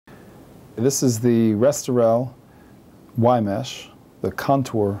This is the Restorel Y-mesh, the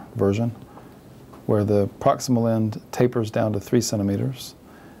contour version, where the proximal end tapers down to 3 centimeters,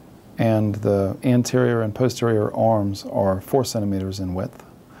 and the anterior and posterior arms are 4 centimeters in width.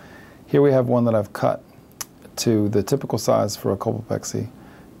 Here we have one that I've cut to the typical size for a colpopexy,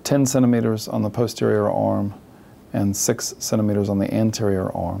 10 centimeters on the posterior arm and 6 centimeters on the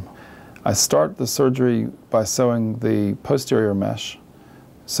anterior arm. I start the surgery by sewing the posterior mesh,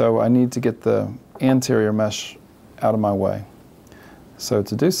 so I need to get the anterior mesh out of my way. So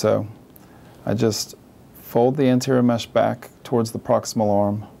to do so, I just fold the anterior mesh back towards the proximal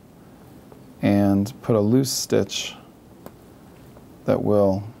arm and put a loose stitch that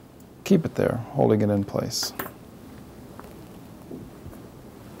will keep it there, holding it in place.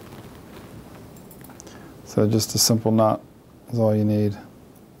 So just a simple knot is all you need.